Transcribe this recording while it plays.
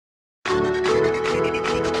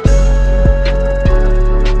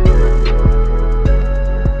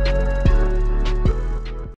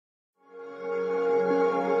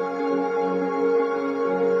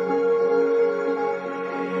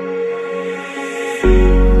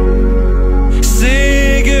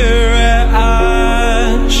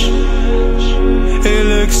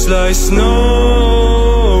like snow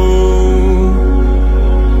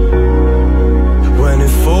when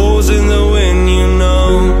it falls in the wind, you know.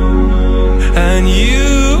 And you,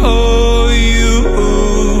 oh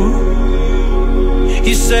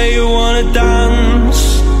you say you wanna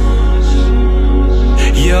dance.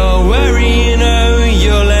 You're wary, you know,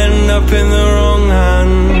 you'll end up in the wrong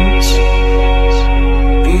hands.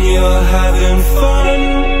 And you're having fun.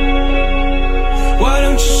 Why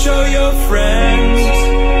don't you show your friends?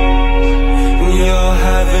 And you're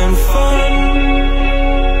having fun.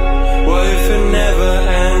 What if it never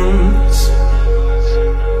ends?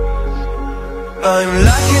 I'm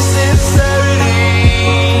lacking sincerity,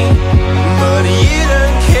 but you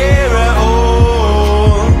don't care at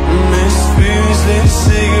all. Miss booze, lit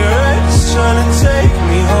cigarettes, trying to take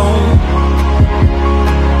me home.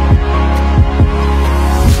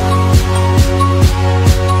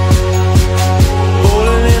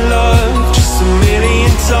 Falling in love just a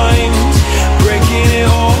million times, breaking it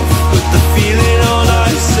off with the feeling on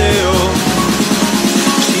ice still.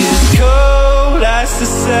 She's as cold as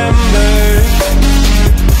December.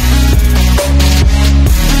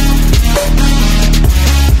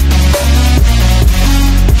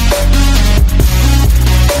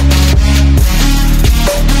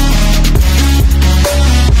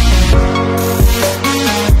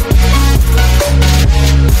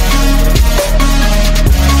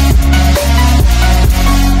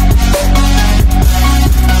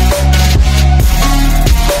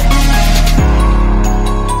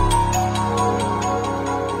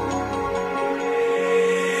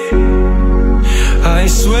 I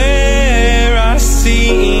swear I've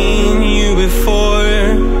seen you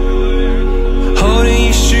before, holding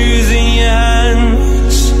your shoes in your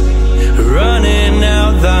hands, running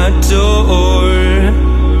out that door.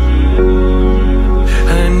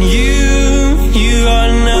 And you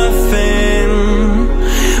are nothing,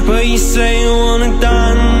 but you say you wanna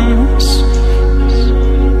dance.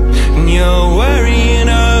 And you're worried, you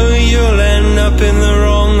know, you'll end up in the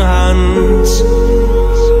wrong hands.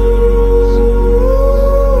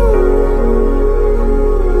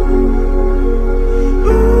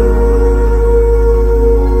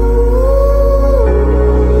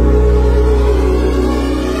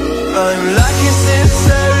 I'm lacking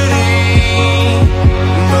sincerity,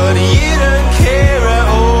 but you don't care at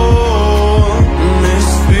all. Miss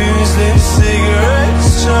booze, lit cigarettes,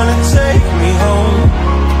 trying to take me home.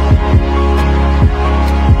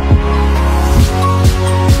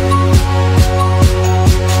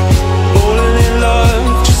 Falling in love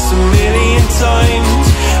just a million times,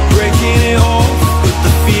 breaking it off with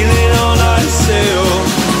the feeling on ice still.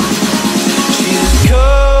 She's as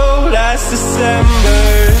cold as December.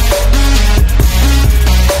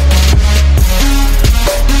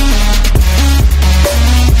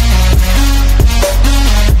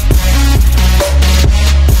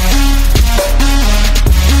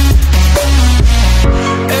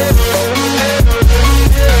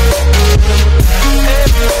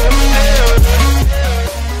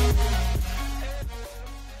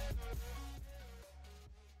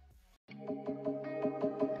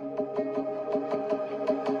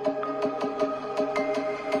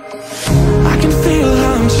 I can feel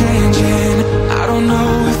how I'm changing. I don't know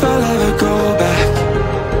if I'll ever go back.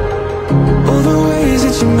 All the ways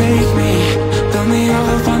that you make me, fill me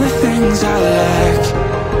up on the things I lack.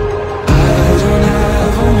 I don't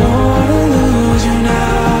ever wanna lose you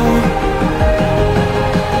now,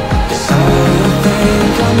 'cause I don't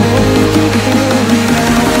think I'll make it here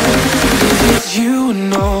now. 'Cause it's you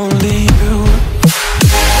and only you.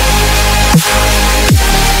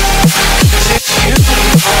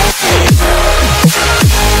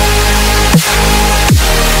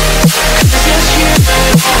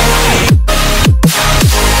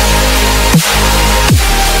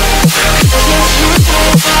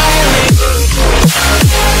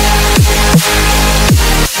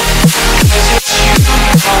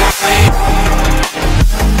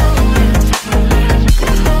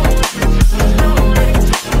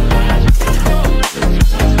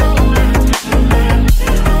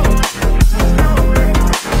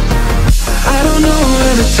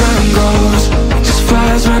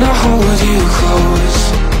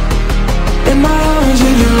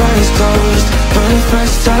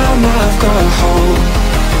 First time I've got home,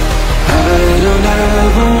 I don't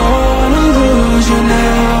ever wanna lose you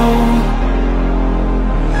now.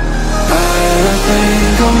 I don't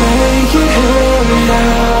think I'll make it here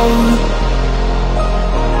now.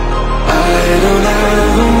 I don't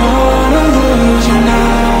ever wanna lose you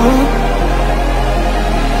now.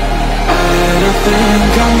 I don't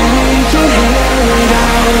think I'll make it here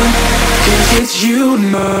now. 'Cause it's you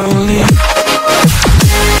and only.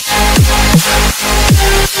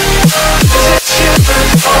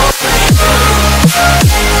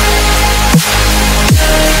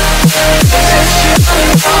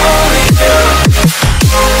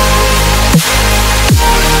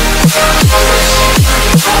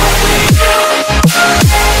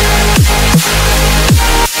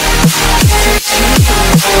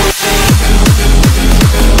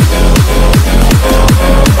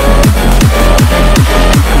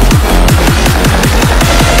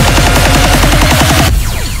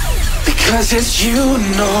 'cause it's you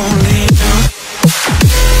and only you.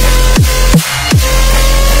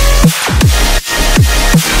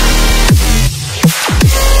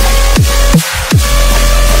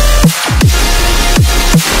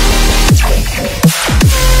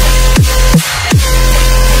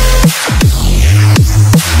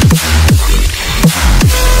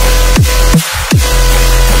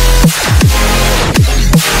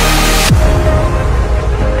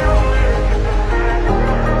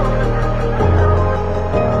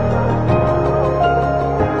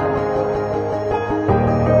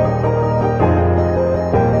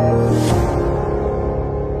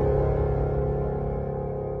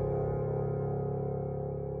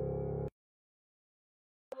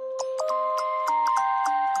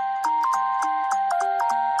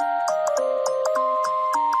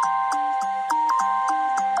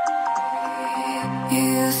 You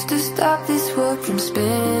used to stop this world from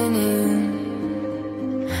spinning.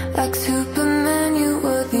 Like Superman, you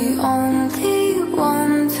were the only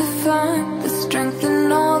one to find the strength in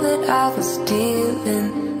all that I was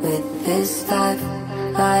dealing with this life,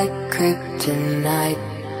 like kryptonite.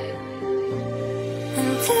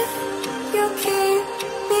 And if you keep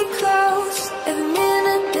me close, every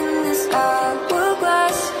minute in this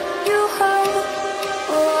hourglass you hold.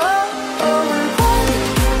 Oh, oh, oh.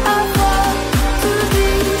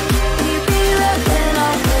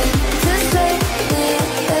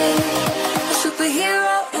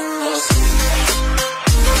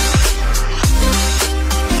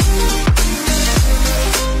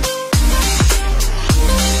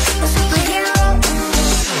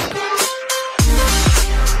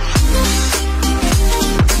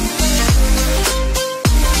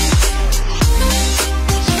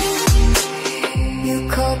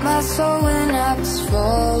 My soul when I was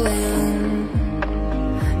falling,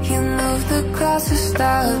 you moved the cross to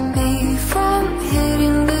stop me from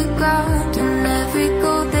hitting the ground. And every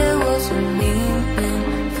goal there was a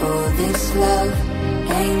meaning for this love